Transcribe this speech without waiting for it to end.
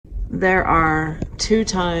There are 2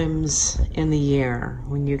 times in the year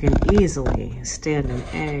when you can easily stand an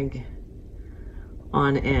egg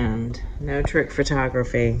on end. No trick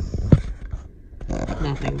photography.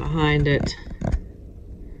 Nothing behind it.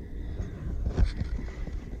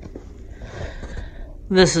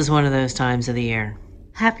 This is one of those times of the year.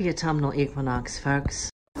 Happy autumnal equinox, folks.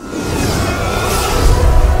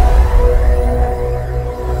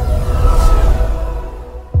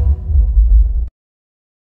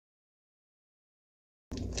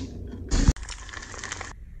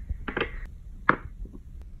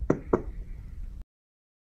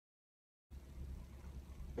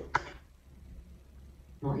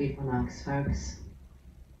 Equinox, folks.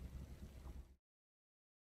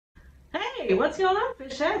 Hey, what's going on,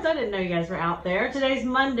 fish heads? I didn't know you guys were out there. Today's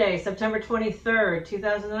Monday, September 23rd,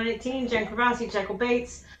 2019. Jen Kravasi, Jekyll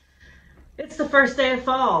Baits. It's the first day of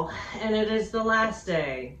fall, and it is the last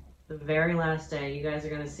day, the very last day. You guys are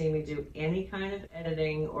going to see me do any kind of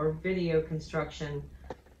editing or video construction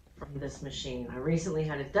from this machine. I recently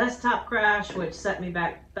had a desktop crash, which set me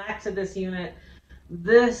back to this unit.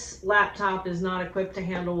 This laptop is not equipped to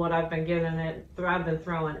handle what I've been giving it. I've been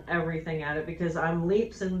throwing everything at it because I'm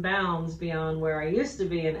leaps and bounds beyond where I used to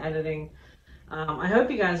be in editing. I hope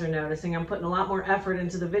you guys are noticing. I'm putting a lot more effort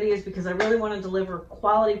into the videos because I really want to deliver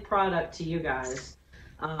quality product to you guys.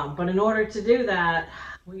 But in order to do that,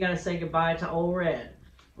 we got to say goodbye to old Red.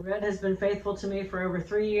 Red has been faithful to me for over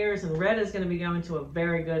 3 years, and Red is going to be going to a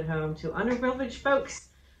very good home to underprivileged folks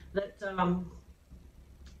that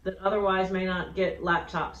otherwise may not get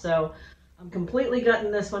laptops. So I'm completely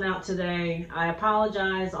gutting this one out today. I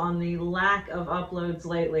apologize on the lack of uploads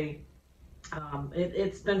lately.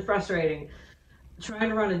 It's been frustrating. Trying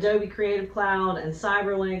to run Adobe Creative Cloud and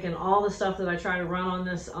Cyberlink and all the stuff that I try to run on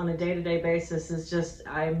this on a day-to-day basis is just,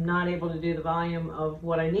 I'm not able to do the volume of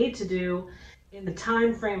what I need to do in the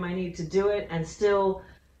time frame I need to do it and still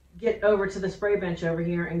get over to the spray bench over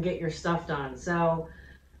here and get your stuff done. So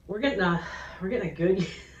we're getting a good,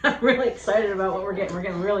 I'm really excited about what we're getting. We're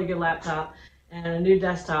getting a really good laptop and a new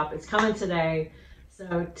desktop. It's coming today.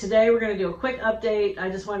 So today we're going to do a quick update. I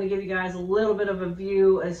just want to give you guys a little bit of a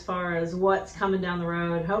view as far as what's coming down the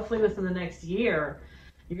road. Hopefully within the next year,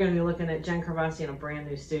 you're going to be looking at Jen Kravasi in a brand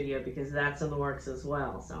new studio because that's in the works as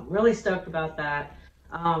well. So I'm really stoked about that.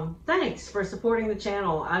 Thanks for supporting the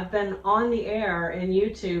channel. I've been on the air in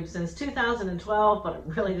YouTube since 2012, but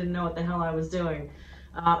I really didn't know what the hell I was doing.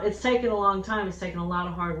 It's taken a long time. It's taken a lot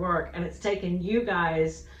of hard work, and it's taken you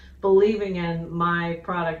guys believing in my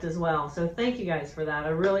product as well. So thank you guys for that. I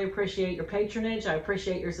really appreciate your patronage. I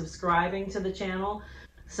appreciate your subscribing to the channel.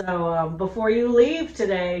 So before you leave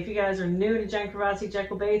today, if you guys are new to Jen Kravasi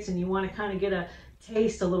Jekyll Baits and you want to kind of get a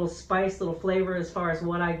taste, a little spice, a little flavor as far as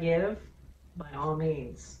what I give, by all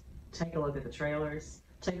means, take a look at the trailers,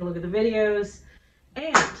 take a look at the videos,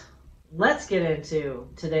 and let's get into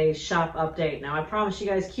today's shop update. Now, I promised you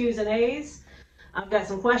guys Q's and A's. I've got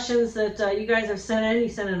some questions that you guys have sent in. You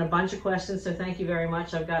sent in a bunch of questions, so thank you very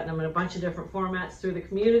much. I've gotten them in a bunch of different formats through the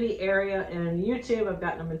community area and YouTube. I've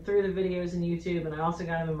gotten them through the videos in YouTube, and I also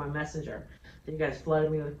got them in my messenger. So you guys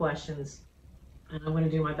flooded me with questions, and I'm going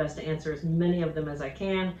to do my best to answer as many of them as I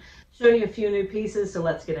can. Show you a few new pieces, so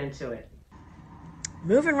let's get into it.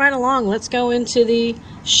 Moving right along, let's go into the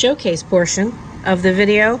showcase portion of the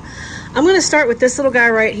video. I'm going to start with this little guy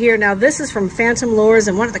right here. Now, this is from Phantom Lures,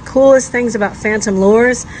 and one of the coolest things about Phantom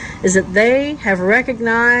Lures is that they have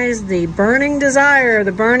recognized the burning desire,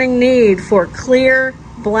 the burning need for clear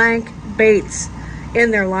blank baits in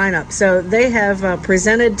their lineup. So they have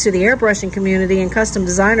presented to the airbrushing community and custom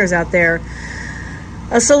designers out there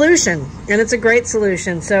a solution, and it's a great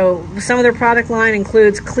solution. So some of their product line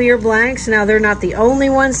includes clear blanks. Now, they're not the only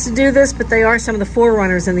ones to do this, but they are some of the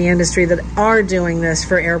forerunners in the industry that are doing this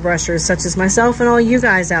for airbrushers such as myself and all you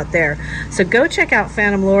guys out there. So go check out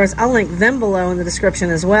Phantom Lures. I'll link them below in the description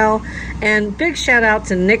as well. And big shout out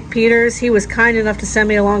to Nick Peters. He was kind enough to send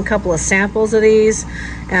me along a couple of samples of these,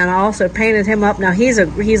 and I also painted him up. Now, he's a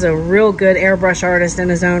real good airbrush artist in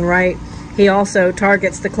his own right. He also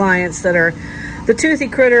targets the clients that are the toothy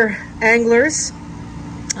critter anglers,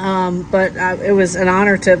 but it was an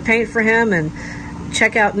honor to paint for him. And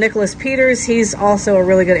check out Nicholas Peters. He's also a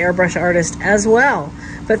really good airbrush artist as well.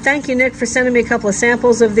 But thank you, Nick, for sending me a couple of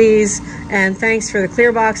samples of these, and thanks for the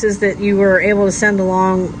clear boxes that you were able to send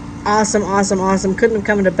along. Awesome, awesome, awesome. Couldn't have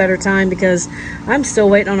come at a better time because I'm still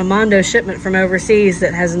waiting on a Mondo shipment from overseas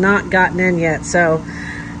that has not gotten in yet. So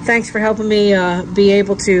thanks for helping me be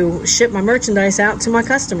able to ship my merchandise out to my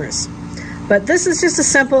customers. But this is just a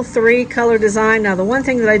simple 3-color design. Now, the one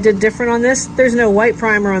thing that I did different on this, there's no white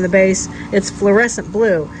primer on the base. It's fluorescent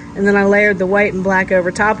blue. and then I layered the white and black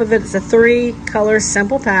over top of it. It's a 3-color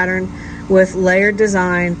simple pattern with layered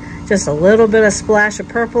design, just a little bit of splash of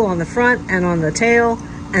purple on the front and on the tail,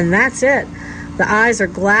 and that's it. The eyes are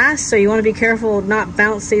glass, so you want to be careful not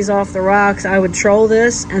bounce these off the rocks. I would troll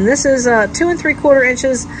this, and this is 2 3/4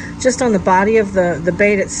 inches just on the body of the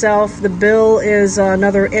bait itself. The bill is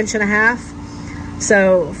another 1.5 inches.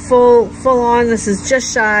 So full on, this is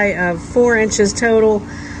just shy of 4 inches total.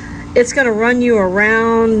 It's going to run you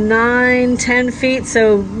around 9-10 feet,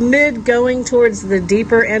 so mid going towards the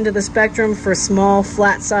deeper end of the spectrum for small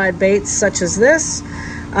flat side baits such as this.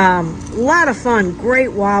 A lot of fun,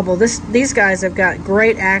 great wobble. These guys have got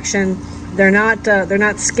great action. They're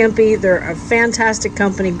not skimpy. They're a fantastic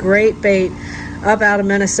company, great bait up out of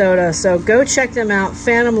Minnesota. So go check them out.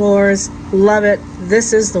 Phantom Lures, love it.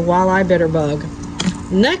 This is the Walleye Bitterbug.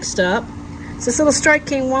 Next up, it's this little Strike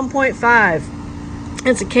King 1.5.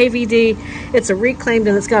 It's a KVD, it's a reclaimed,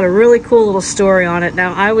 and it's got a really cool little story on it.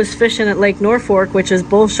 Now, I was fishing at Lake Norfolk, which is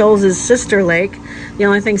Bull Shoals' sister lake. The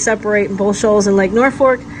only thing separating Bull Shoals and Lake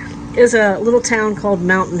Norfolk is a little town called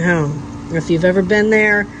Mountain Home. If you've ever been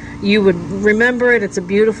there, you would remember it. It's a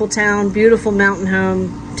beautiful town, beautiful Mountain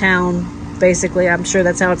Home town, basically. I'm sure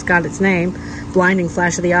that's how it's got its name. Blinding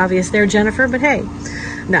flash of the obvious there, Jennifer, but hey.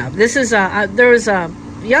 No, this is, there was a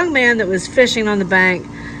young man that was fishing on the bank,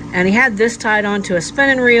 and he had this tied onto a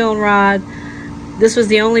spinning reel and rod. This was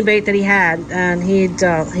the only bait that he had, and he'd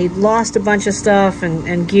lost a bunch of stuff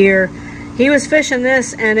and gear. He was fishing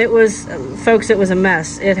this, and it was, folks, it was a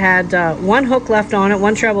mess. It had 1 hook left on it,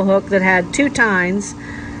 1 treble hook that had 2 tines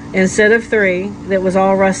instead of 3. That was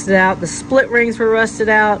all rusted out. The split rings were rusted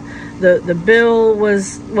out. The bill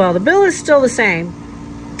was, well, the bill is still the same.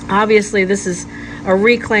 Obviously, this is a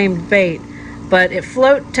reclaimed bait. But it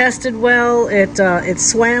float tested well, it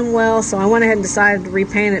swam well, so I went ahead and decided to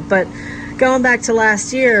repaint it. But going back to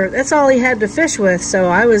last year, that's all he had to fish with, so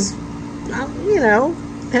I was, you know,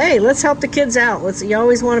 hey, let's help the kids out. You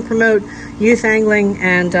always want to promote youth angling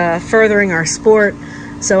and furthering our sport.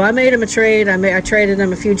 So I made him a trade. I traded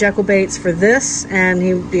him a few Jekyll baits for this, and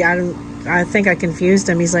I think I confused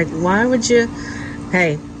him. He's like, why would you?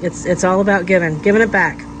 Hey, it's all about giving it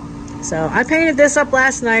back. So I painted this up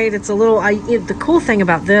last night. It's a little, the cool thing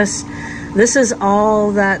about this is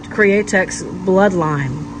all that Createx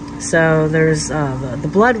bloodline. So there's the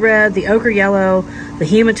blood red, the ochre yellow, the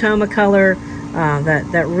hematoma color,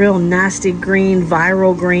 that real nasty green,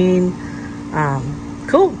 viral green.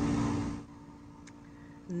 Cool.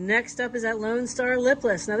 Next up is that Lone Star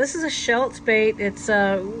Lipless. Now this is a Schultz bait. It's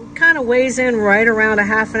kind of weighs in right around a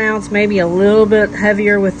 1/2 ounce, maybe a little bit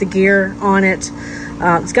heavier with the gear on it.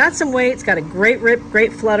 It's got some weight. It's got a great rip,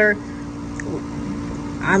 great flutter.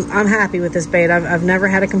 I'm happy with this bait. I've never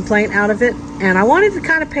had a complaint out of it, and I wanted to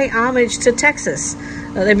kind of pay homage to Texas.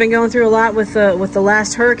 They've been going through a lot with the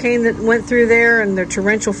last hurricane that went through there and their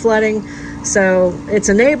torrential flooding. So it's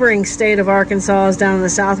a neighboring state of Arkansas, is down in the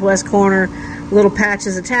southwest corner. Little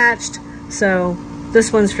patches attached. So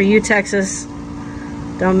this one's for you, Texas.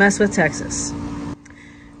 Don't mess with Texas.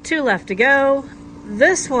 2 left to go.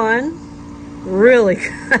 This one, really,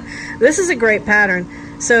 this is a great pattern.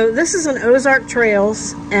 So this is an Ozark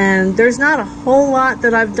Trails, and there's not a whole lot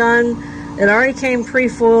that I've done. It already came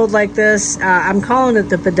pre-foiled like this. I'm calling it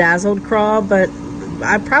the Bedazzled Craw, but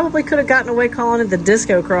I probably could have gotten away calling it the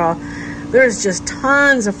Disco Craw. There's just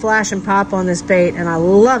tons of flash and pop on this bait, and I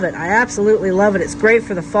love it. I absolutely love it. It's great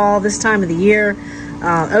for the fall, this time of the year.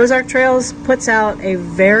 Ozark Trails puts out a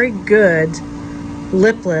very good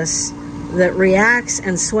lipless that reacts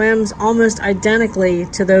and swims almost identically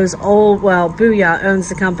to those old, well, Booyah owns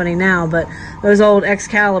the company now, but those old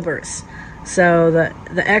Excaliburs. So the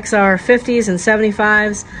XR 50s and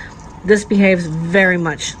 75s, this behaves very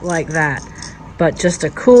much like that. But just a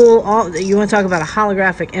cool, you want to talk about a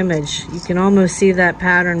holographic image. You can almost see that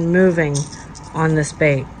pattern moving on this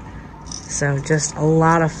bait. So just a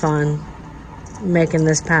lot of fun making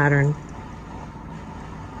this pattern.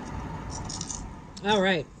 All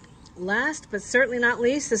right. Last but certainly not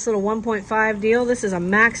least, this little 1.5 deal. This is a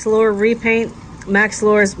Max Lure repaint. Max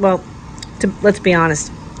Lure's, well, let's be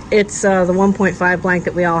honest, it's the 1.5 blank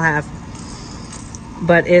that we all have.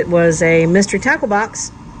 But it was a mystery tackle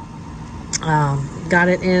box. Got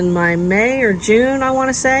it in my May or June, I want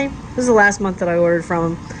to say. This is the last month that I ordered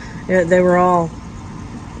from them. They were all...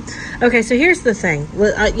 Okay, so here's the thing.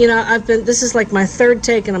 You know, this is like my 3rd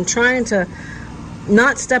take, and I'm trying to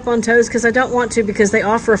not step on toes because I don't want to, because they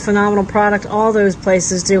offer a phenomenal product. All those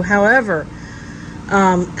places do. However,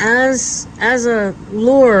 as a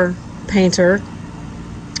lure painter,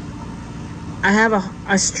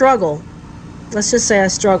 I struggle. Let's just say I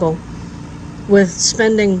struggle with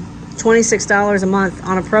spending $26 a month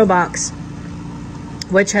on a Pro Box,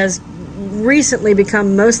 which has recently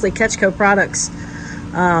become mostly Jekyll products,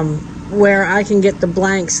 where I can get the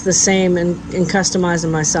blanks the same and customize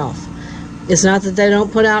them myself. It's not that they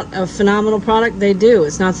don't put out a phenomenal product, they do.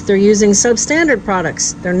 It's not that they're using substandard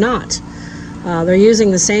products, they're not. They're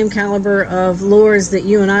using the same caliber of lures that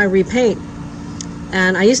you and I repaint.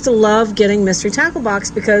 And I used to love getting Mystery Tackle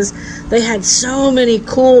Box because they had so many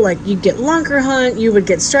cool, like you'd get Lunker Hunt, you would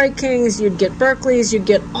get Strike Kings, you'd get Berkeleys, you'd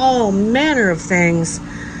get all manner of things.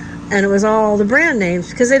 And it was all the brand names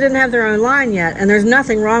because they didn't have their own line yet. And there's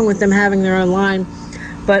nothing wrong with them having their own line.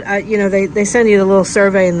 But, you know, they send you the little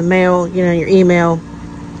survey in the mail, you know, your email,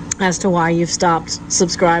 as to why you've stopped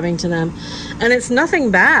subscribing to them. And it's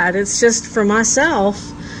nothing bad. It's just for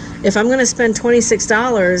myself, if I'm going to spend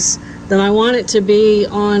 $26, then I want it to be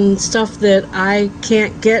on stuff that I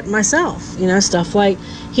can't get myself. You know, stuff like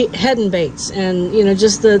head and baits and, you know,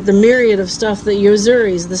 just the myriad of stuff that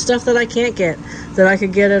Yozuris, the stuff that I can't get, that I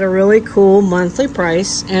could get at a really cool monthly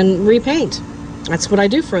price and repaint. That's what I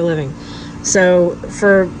do for a living. So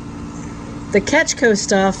for the Jekyll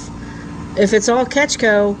stuff, if it's all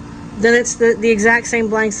Jekyll, then it's the exact same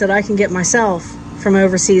blanks that I can get myself from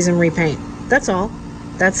overseas and repaint. That's all.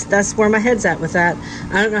 That's where my head's at with that.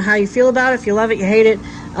 I don't know how you feel about it. If you love it, you hate it.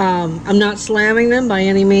 I'm not slamming them by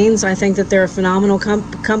any means. I think that they're a phenomenal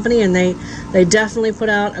company, and they definitely put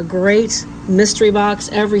out a great mystery box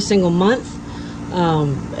every single month.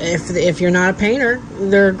 If you're not a painter,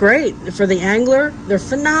 they're great. For the angler, they're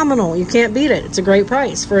phenomenal. You can't beat it. It's a great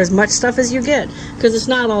price for as much stuff as you get, because it's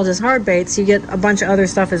not all just hard baits. You get a bunch of other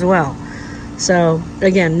stuff as well. So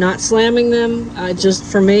again, not slamming them. Just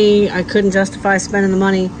for me, I couldn't justify spending the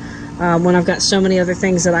money when I've got so many other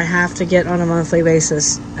things that I have to get on a monthly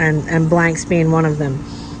basis, and blanks being one of them.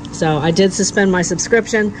 So I did suspend my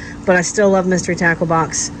subscription, but I still love Mystery Tackle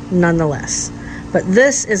Box nonetheless. But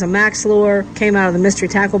this is a Max lure, came out of the Mystery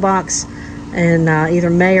Tackle Box in either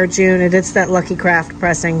May or June. It's that Lucky Craft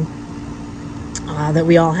pressing that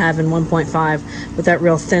we all have in 1.5 with that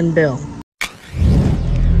real thin bill.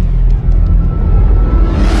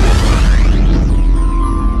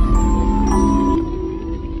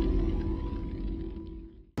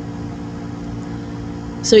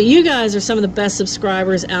 So you guys are some of the best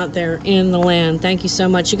subscribers out there in the land. Thank you so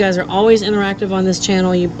much. You guys are always interactive on this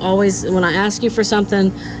channel. You always, when I ask you for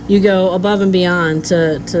something, you go above and beyond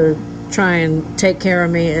to try and take care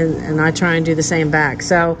of me, and I try and do the same back.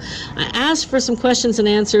 So I asked for some questions and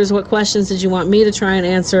answers. What questions did you want me to try and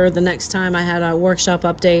answer the next time I had a workshop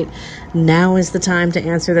update? Now is the time to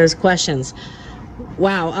answer those questions.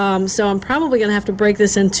 Wow, so I'm probably going to have to break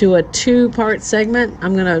this into a two-part segment.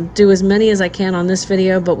 I'm going to do as many as I can on this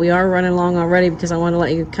video, but we are running long already because I want to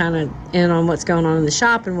let you kind of in on what's going on in the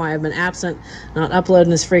shop and why I've been absent, not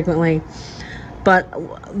uploading as frequently. But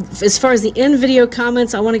as far as the in-video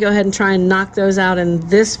comments, I want to go ahead and try and knock those out in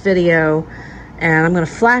this video, and I'm going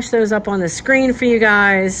to flash those up on the screen for you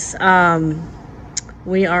guys.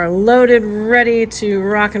 We are loaded, ready to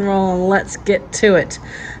rock and roll, and let's get to it.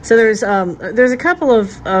 So there's a couple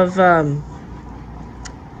of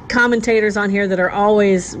commentators on here that are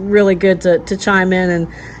always really good to chime in and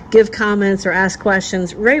give comments or ask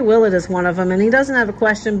questions. Ray Willett is one of them, and he doesn't have a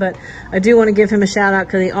question, but I do want to give him a shout out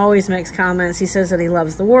because he always makes comments. He says that he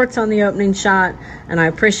loves the warts on the opening shot, and I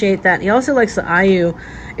appreciate that. He also likes the IU.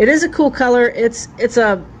 It is a cool color. It's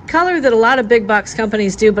a color that a lot of big box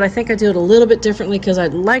companies do, but I think I do it a little bit differently because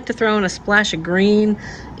I'd like to throw in a splash of green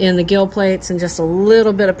in the gill plates and just a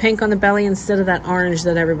little bit of pink on the belly instead of that orange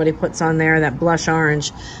that everybody puts on there, that blush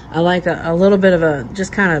orange. I like a little bit of a,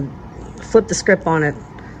 just kind of flip the script on it.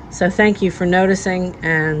 So thank you for noticing,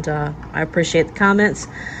 and I appreciate the comments.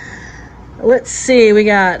 Let's see, we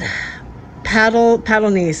got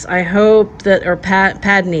Paddle-niece. I hope that, or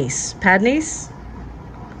Padnice. Padnice?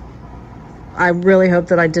 I really hope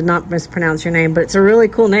that I did not mispronounce your name, but it's a really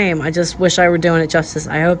cool name. I just wish I were doing it justice.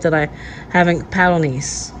 I hope that I haven't.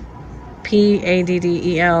 Paddle-niece.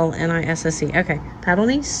 P-A-D-D-E-L-N-I-S-S-E. Okay,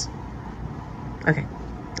 Paddle-niece? Okay.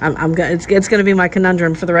 It's going to be my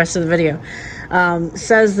conundrum for the rest of the video.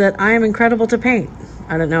 Says that I am incredible to paint.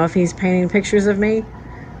 I don't know if he's painting pictures of me.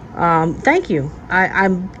 Thank you.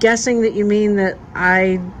 I'm guessing that you mean that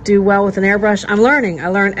I do well with an airbrush. I'm learning. I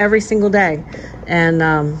learn every single day.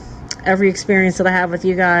 And every experience that I have with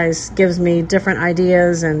you guys gives me different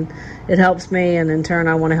ideas, and it helps me, and in turn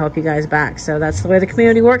I want to help you guys back. So that's the way the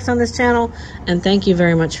community works on this channel, and thank you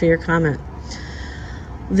very much for your comment.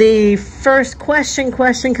 The first question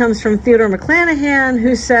comes from Theodore McClanahan,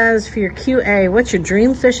 who says, for your QA, what's your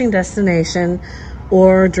dream fishing destination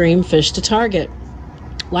or dream fish to target?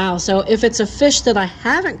 Wow, so if it's a fish that I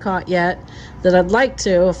haven't caught yet, that I'd like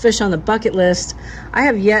to, a fish on the bucket list, I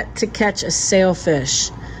have yet to catch a sailfish.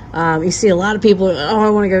 You see a lot of people, oh, I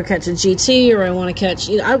want to go catch a GT, or I want to catch,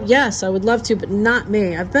 yes, I would love to, but not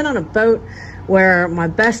me. I've been on a boat where my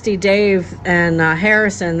bestie Dave and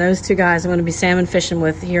Harrison, those two guys I'm going to be salmon fishing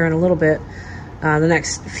with here in a little bit, the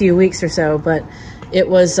next few weeks or so, but it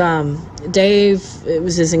was Dave, it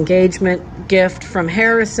was his engagement gift from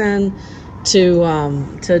Harrison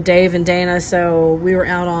to Dave and Dana, so we were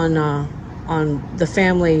out on the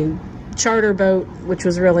family charter boat, which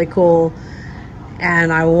was really cool,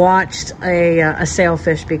 and I watched a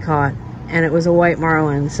sailfish be caught, and it was a white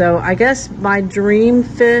marlin. So I guess my dream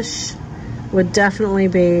fish would definitely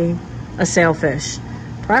be a sailfish.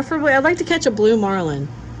 Preferably, I'd like to catch a blue marlin,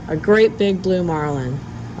 a great big blue marlin.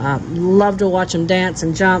 Love to watch them dance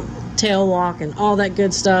and jump, tail walk, and all that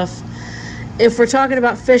good stuff. If we're talking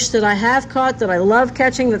about fish that I have caught that I love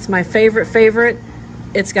catching, that's my favorite,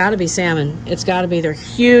 it's got to be salmon. It's got to be. They're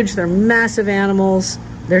huge, they're massive animals,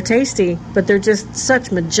 they're tasty, but they're just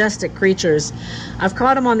such majestic creatures. I've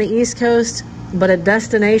caught them on the East Coast, but a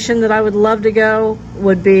destination that I would love to go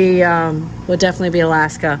would definitely be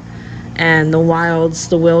Alaska, and the wilds,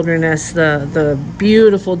 the wilderness, the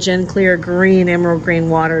beautiful gin clear green, emerald green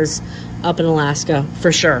waters up in Alaska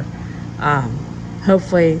for sure.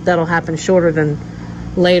 Hopefully that'll happen shorter than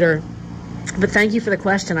later. But thank you for the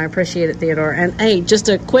question. I appreciate it, Theodore. And hey, just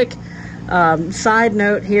a quick side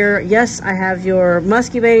note here. Yes, I have your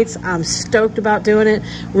musky baits. I'm stoked about doing it.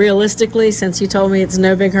 Realistically, since you told me it's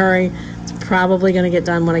no big hurry, it's probably going to get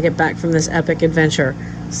done when I get back from this epic adventure.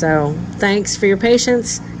 So thanks for your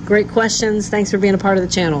patience. Great questions. Thanks for being a part of the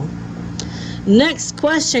channel. Next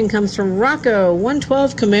question comes from Rocco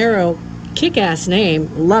 112 Camaro. Kick-ass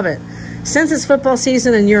name. Love it. Since it's football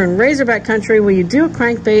season and you're in Razorback country, will you do a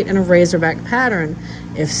crankbait in a Razorback pattern?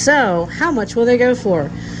 If so, how much will they go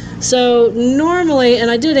for? So normally,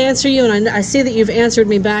 and I did answer you, and I see that you've answered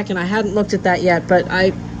me back, and I hadn't looked at that yet, but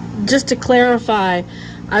just to clarify,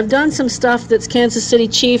 I've done some stuff that's Kansas City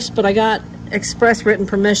Chiefs, but I got express written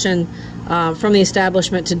permission from the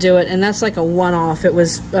establishment to do it, and that's like a one-off. It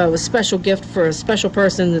was a special gift for a special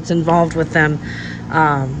person that's involved with them.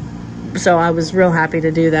 So I was real happy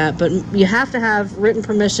to do that. But you have to have written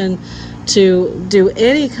permission to do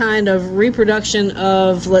any kind of reproduction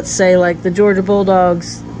of, let's say, like the Georgia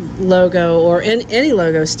Bulldogs logo or any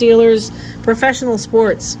logo, Steelers, professional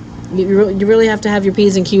sports. You really have to have your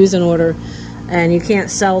P's and Q's in order, and you can't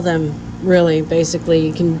sell them, really. Basically,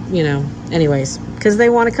 you can, anyways, because they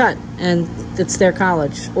want to cut, and it's their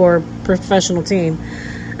college or professional team,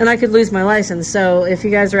 and I could lose my license. So if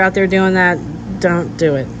you guys are out there doing that, don't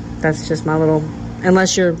do it. That's just my little,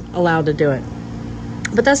 unless you're allowed to do it.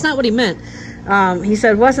 But that's not what he meant. He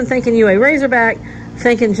said, wasn't thinking you a Razorback,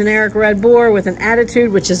 thinking generic red boar with an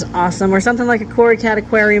attitude, which is awesome, or something like a Cory cat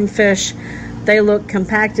aquarium fish. They look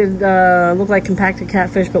compacted, look like compacted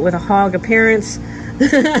catfish, but with a hog appearance,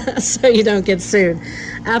 so you don't get sued.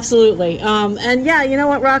 Absolutely. And yeah, you know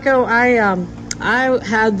what, Rocco, I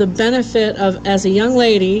had the benefit of, as a young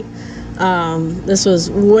lady, this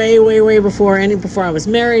was way before I was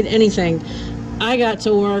married, anything. I got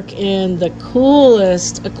to work in the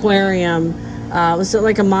coolest aquarium. It was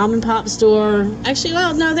like a mom and pop store. Actually,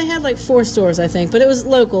 well, no, they had like 4 stores, I think, but it was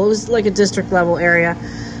local. It was like a district level area.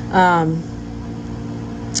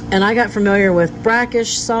 And I got familiar with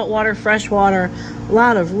brackish, saltwater, freshwater, a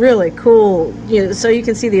lot of really cool, so you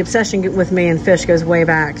can see the obsession with me and fish goes way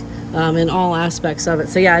back in all aspects of it.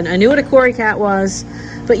 So yeah, I knew what a Cory cat was.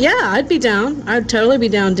 But yeah, I'd be down. I'd totally be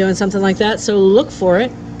down doing something like that, so look for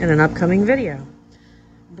it in an upcoming video.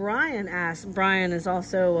 Brian asked, Brian is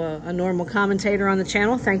also a normal commentator on the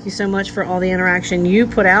channel. Thank you so much for all the interaction you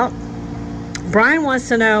put out. Brian wants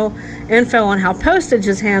to know info on how postage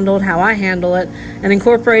is handled, how I handle it, and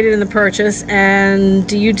incorporate it in the purchase, and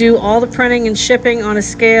do you do all the printing and shipping on a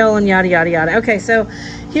scale, and yada, yada, yada. Okay, so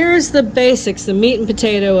here's the basics, the meat and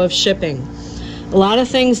potato of shipping. A lot of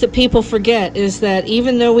things that people forget is that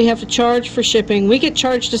even though we have to charge for shipping, we get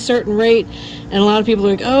charged a certain rate, and a lot of people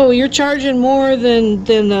are like, oh, you're charging more than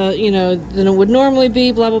than it would normally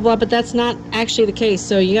be, blah, blah, blah, but that's not actually the case.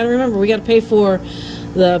 So you got to remember, we got to pay for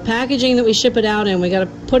the packaging that we ship it out in. We got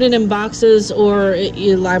to put it in boxes, or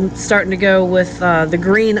I'm starting to go with the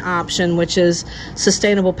green option, which is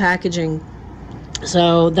sustainable packaging.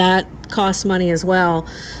 So that costs money as well.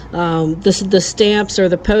 The stamps or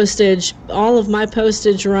the postage, all of my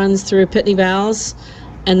postage runs through Pitney Bowes,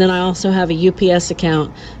 and then I also have a UPS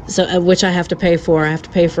account, so which I have to pay for. I have to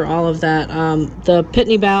pay for all of that. The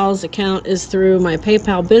Pitney Bowes account is through my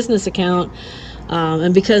PayPal business account,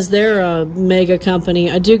 And because they're a mega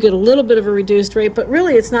company, I do get a little bit of a reduced rate, but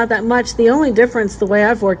really it's not that much. The only difference, the way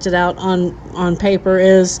I've worked it out on paper,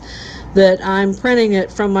 is that I'm printing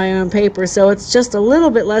it from my own paper, so it's just a little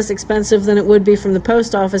bit less expensive than it would be from the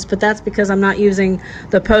post office, but that's because I'm not using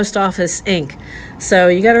the post office ink. So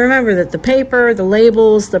you got to remember that the paper, the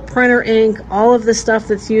labels, the printer ink, all of the stuff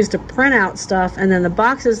that's used to print out stuff, and then the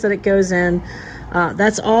boxes that it goes in,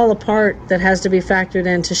 that's all a part that has to be factored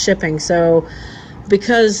into shipping. So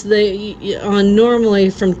because on normally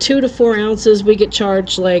from 2 to 4 ounces, we get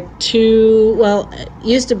charged like it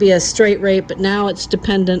used to be a straight rate, but now it's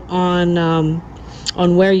dependent on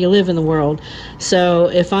where you live in the world. So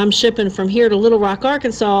if I'm shipping from here to Little Rock,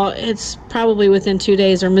 Arkansas, it's probably within 2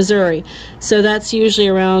 days, or Missouri. So that's usually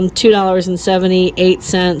around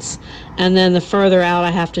 $2.78. And then the further out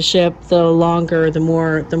I have to ship, the longer, the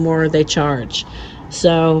more they charge.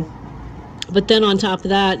 So, but then on top of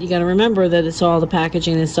that, you got to remember that it's all the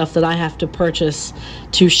packaging and stuff that I have to purchase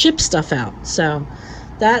to ship stuff out. So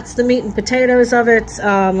that's the meat and potatoes of it.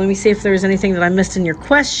 Let me see if there's anything that I missed in your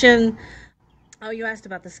question. Oh, you asked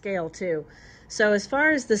about the scale too. So as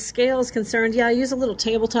far as the scale is concerned, yeah, I use a little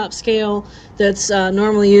tabletop scale that's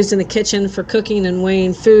normally used in the kitchen for cooking and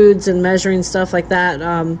weighing foods and measuring stuff like that.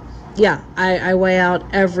 Yeah, I weigh out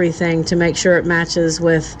everything to make sure it matches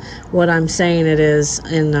with what I'm saying it is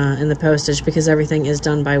in the postage, because everything is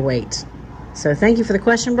done by weight. So thank you for the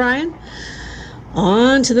question, Brian.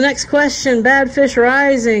 On to the next question. Bad Fish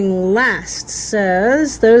Rising last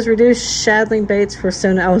says, those reduced shadling baits for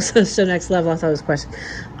so next level. I thought it was a question.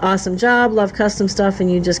 Awesome job. Love custom stuff, and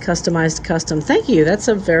you just customized custom. Thank you. That's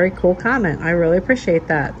a very cool comment. I really appreciate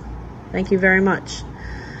that. Thank you very much.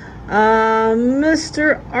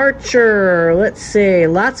 Mr. Archer, let's see,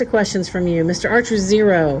 lots of questions from you. Mr. Archer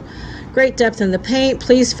 0, great depth in the paint.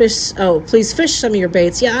 Please fish some of your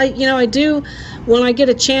baits. Yeah, I do when I get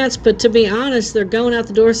a chance, but to be honest, they're going out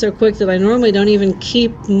the door so quick that I normally don't even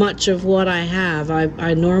keep much of what I have.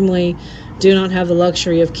 I normally do not have the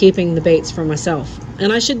luxury of keeping the baits for myself,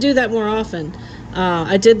 and I should do that more often.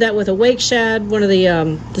 I did that with a wake shad, one of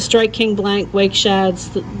the Strike King blank wake shads.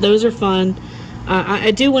 Those are fun. I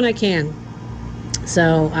do when I can.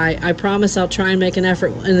 So I promise I'll try and make an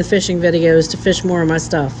effort in the fishing videos to fish more of my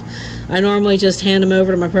stuff. I normally just hand them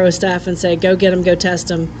over to my pro staff and say, go get them, go test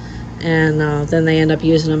them, and then they end up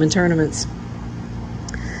using them in tournaments.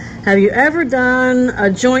 Have you ever done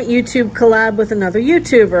a joint YouTube collab with another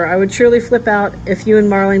YouTuber? I would truly flip out if you and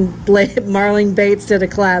Marling Bates did a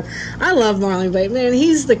collab. I love Marling Bates. Man,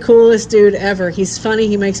 he's the coolest dude ever. He's funny.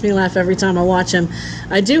 He makes me laugh every time I watch him.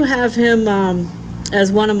 I do have him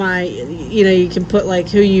as one of my, you can put like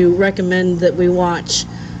who you recommend that we watch,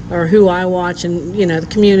 or who I watch, and the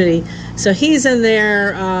community. So he's in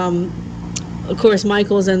there. Of course,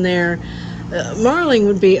 Michael's in there. Marling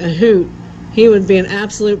would be a hoot. He would be an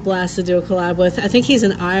absolute blast to do a collab with. I think he's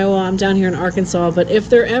in Iowa. I'm down here in Arkansas. But if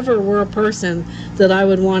there ever were a person that I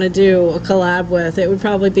would want to do a collab with, it would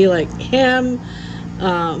probably be like him.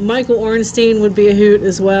 Michael Ornstein would be a hoot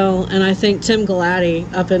as well. And I think Tim Galati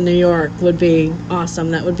up in New York would be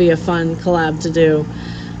awesome. That would be a fun collab to do.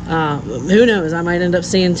 Who knows? I might end up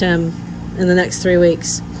seeing Tim in the next 3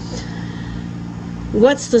 weeks.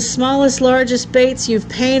 What's the smallest, largest baits you've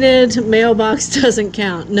painted? Mailbox doesn't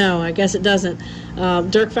count. No, I guess it doesn't.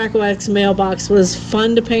 Dirk Fakowak's mailbox was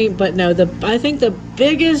fun to paint, but no, I think the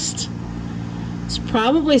biggest is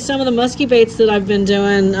probably some of the musky baits that I've been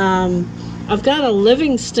doing. I've got a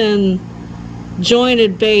Livingston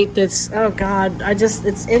jointed bait that's, oh God,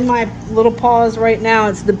 it's in my little paws right now.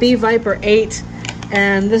 It's the Bee Viper 8,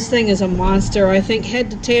 and this thing is a monster. I think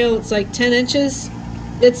head to tail, it's like 10 inches.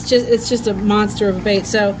 It's just a monster of a bait.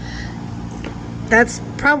 So that's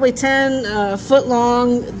probably 10 foot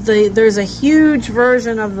long. There's a huge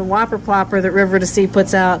version of the Whopper Plopper that River to Sea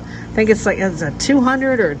puts out. I think it's a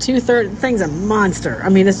 200 or 230. The thing's a monster. I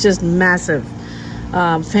mean, it's just massive.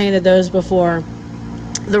 Painted those before.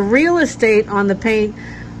 The real estate on the paint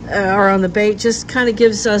or on the bait just kind of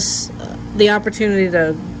gives us the opportunity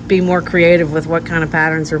to be more creative with what kind of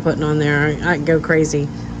patterns we're putting on there. I can go crazy.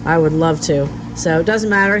 I would love to. So it doesn't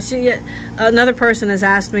matter. Another person has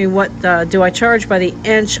asked me, what do I charge by the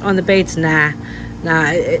inch on the baits? Nah.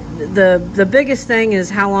 The biggest thing is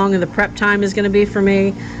how long the prep time is going to be for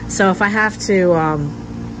me. So if I have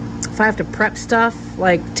to prep stuff,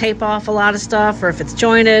 like tape off a lot of stuff, or if it's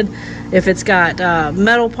jointed, if it's got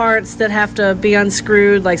metal parts that have to be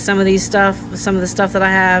unscrewed, like some of the stuff that I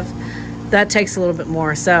have, that takes a little bit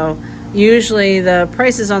more. So usually the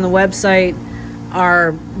prices on the website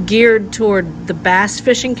are geared toward the bass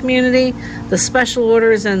fishing community. The special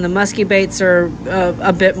orders and the musky baits are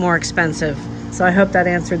a bit more expensive. So I hope that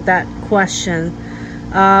answered that question.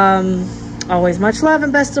 Always much love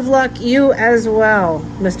and best of luck. You as well,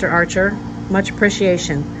 Mr. Archer. Much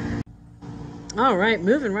appreciation. All right,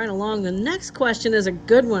 moving right along. The next question is a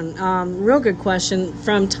good one, real good question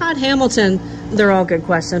from Todd Hamilton. They're all good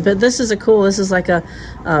questions, but this is this is like a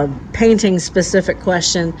painting specific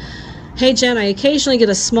question. Hey Jen, I occasionally get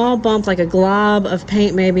a small bump, like a glob of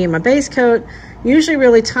paint maybe in my base coat, usually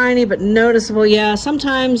really tiny but noticeable. Yeah,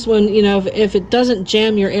 sometimes when, you know, if it doesn't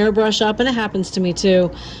jam your airbrush up, and it happens to me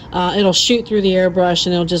too, it'll shoot through the airbrush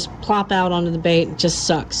and it'll just plop out onto the bait. It just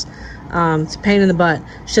sucks. It's a pain in the butt.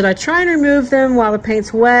 Should I try and remove them while the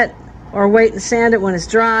paint's wet, or wait and sand it when it's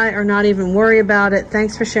dry, or not even worry about it?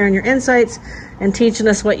 Thanks for sharing your insights and teaching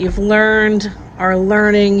us what you've learned, are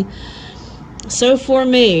learning. So for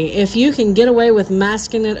me, if you can get away with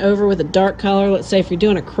masking it over with a dark color, let's say if you're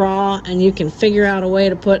doing a craw and you can figure out a way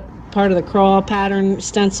to put part of the craw pattern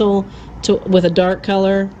stencil with a dark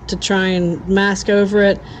color to try and mask over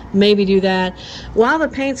it, maybe do that. While the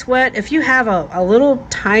paint's wet, if you have a little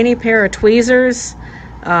tiny pair of tweezers,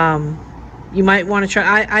 you might want to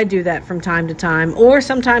try. I do that from time to time, or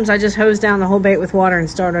sometimes I just hose down the whole bait with water and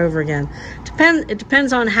start over again. It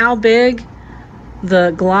depends on how big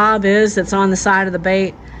the glob is that's on the side of the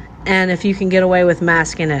bait, and if you can get away with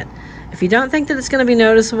masking it. If you don't think that it's going to be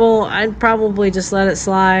noticeable, I'd probably just let it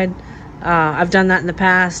slide. I've done that in the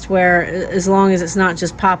past, where as long as it's not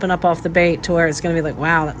just popping up off the bait to where it's going to be like,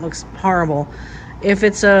 wow, that looks horrible. If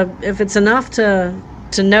it's enough to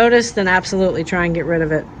notice, then absolutely try and get rid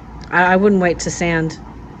of it. I wouldn't wait to sand.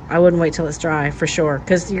 I wouldn't wait till it's dry for sure,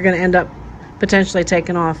 because you're going to end up potentially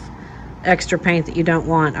taking off extra paint that you don't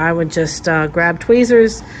want. I would just grab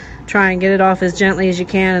tweezers, try and get it off as gently as you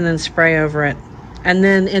can, and then spray over it. And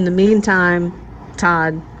then in the meantime,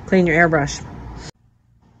 Todd, clean your airbrush.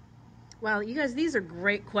 Well, you guys, these are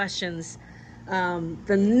great questions.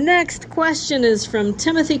 The next question is from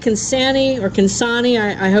Timothy Consani, or Consani.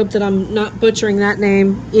 I hope that I'm not butchering that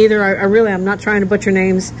name either. I'm not trying to butcher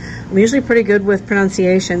names. I'm usually pretty good with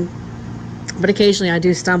pronunciation, but occasionally I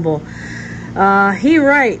do stumble. He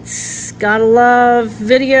writes, gotta love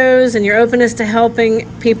videos and your openness to helping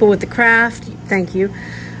people with the craft. Thank you.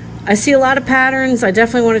 I see a lot of patterns. I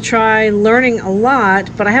definitely want to try learning a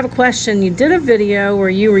lot, but I have a question. You did a video where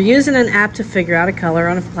you were using an app to figure out a color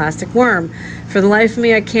on a plastic worm. For the life of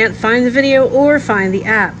me, I can't find the video or find the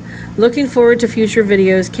app. Looking forward to future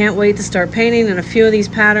videos. Can't wait to start painting in a few of these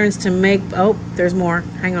patterns to make... Oh, there's more.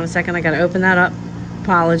 Hang on a second. I got to open that up.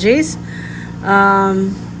 Apologies.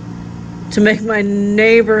 To make my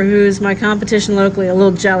neighbor, who's my competition locally, a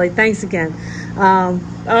little jelly. Thanks again.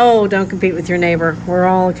 Oh, don't compete with your neighbor. We're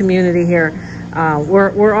all a community here.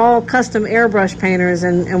 We're all custom airbrush painters,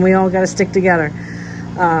 and we all got to stick together.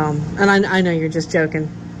 And I know you're just joking.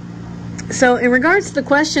 So in regards to the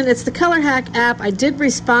question, it's the Color Hack app. I did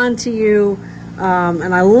respond to you,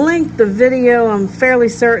 and I linked the video. I'm fairly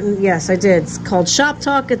certain. Yes, I did. It's called Shop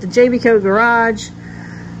Talk at the JBCo Garage,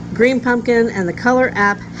 Green Pumpkin, and the Color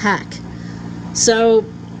App Hack. So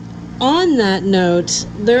on that note,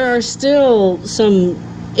 there are still some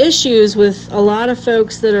issues with a lot of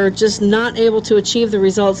folks that are just not able to achieve the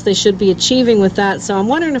results they should be achieving with that. So I'm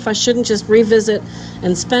wondering if I shouldn't just revisit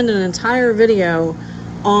and spend an entire video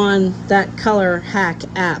on that Color Hack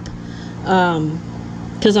app,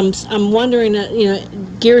 because I'm wondering,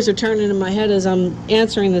 gears are turning in my head as I'm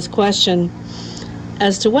answering this question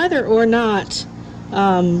as to whether or not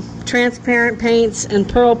transparent paints and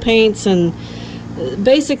pearl paints, and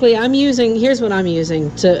basically here's what I'm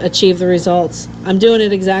using to achieve the results. I'm doing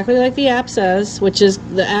it exactly like the app says, which is,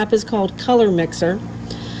 the app is called Color Mixer,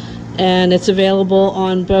 and it's available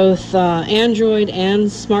on both Android and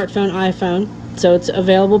smartphone, iPhone. So it's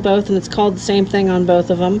available both, and it's called the same thing on both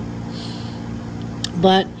of them.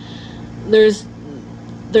 But there's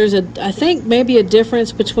I think maybe a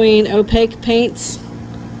difference between opaque paints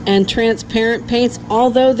and transparent paints,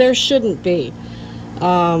 although there shouldn't be.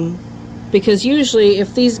 Because usually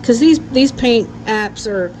these paint apps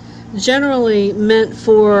are generally meant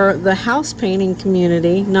for the house painting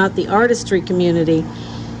community, not the artistry community.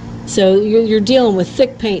 So you're dealing with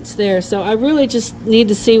thick paints there. So I really just need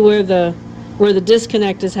to see where the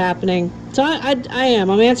disconnect is happening. So I'm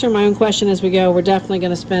answering my own question as we go. We're definitely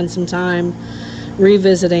going to spend some time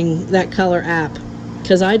revisiting that color app,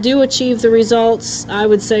 because I do achieve the results. I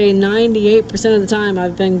would say 98% of the time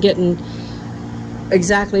I've been getting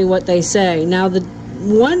exactly what they say. Now, the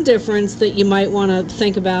one difference that you might want to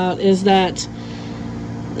think about is that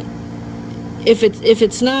if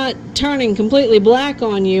it's not turning completely black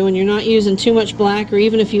on you, and you're not using too much black, or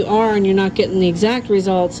even if you are and you're not getting the exact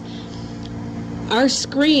results, our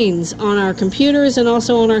screens on our computers and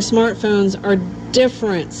also on our smartphones are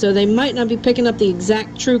different, so they might not be picking up the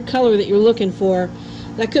exact true color that you're looking for.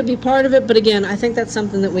 That could be part of it, but again, I think that's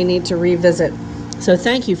something that we need to revisit. So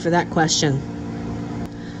thank you for that question.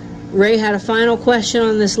 Ray had a final question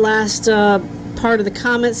on this last part of the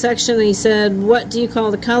comment section, and he said, what do you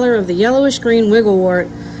call the color of the yellowish green wigglewort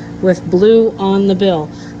with blue on the bill?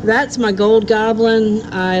 That's my gold goblin.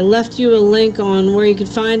 I left you a link on where you can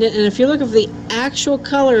find it, and if you're looking for the actual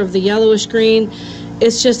color of the yellowish green,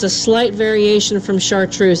 it's just a slight variation from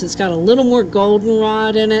chartreuse. It's got a little more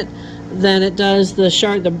goldenrod in it than it does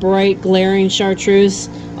the bright glaring chartreuse,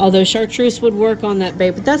 although chartreuse would work on that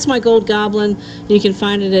bait. But that's my gold goblin. You can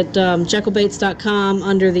find it at JekyllBaits.com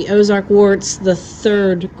under the Ozark warts, the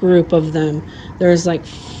third group of them. There's like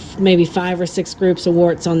maybe 5 or 6 groups of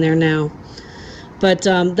warts on there now. But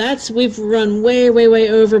we've run way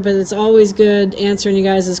over, but it's always good answering you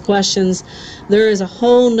guys' questions. There is a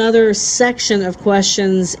whole nother section of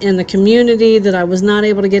questions in the community that I was not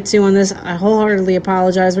able to get to on this. I wholeheartedly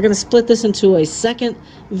apologize. We're going to split this into a second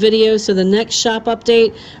video, so the next shop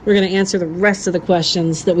update, we're going to answer the rest of the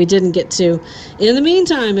questions that we didn't get to. In the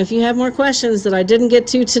meantime, if you have more questions that I didn't get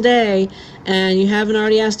to today, and you haven't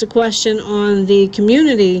already asked a question on the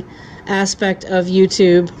community aspect of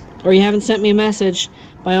YouTube, or you haven't sent me a message,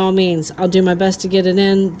 by all means, I'll do my best to get it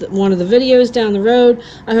in one of the videos down the road.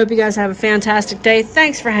 I hope you guys have a fantastic day.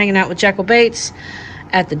 Thanks for hanging out with Jekyll Baits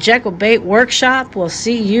at the Jekyll Bait Workshop. We'll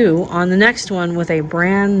see you on the next one with a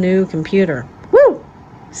brand new computer. Woo!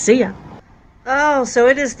 See ya. Oh, so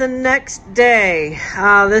it is the next day.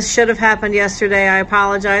 This should have happened yesterday. I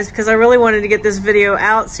apologize because I really wanted to get this video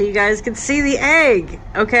out so you guys could see the egg.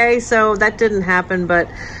 Okay, so that didn't happen, but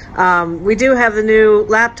we do have the new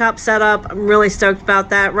laptop set up. I'm really stoked about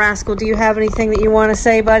that. Rascal, do you have anything that you want to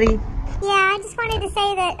say, buddy? Yeah, I just wanted to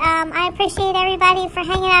say that I appreciate everybody for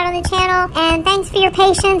hanging out on the channel, and thanks for your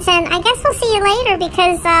patience, and I guess we'll see you later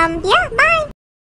because, yeah, bye!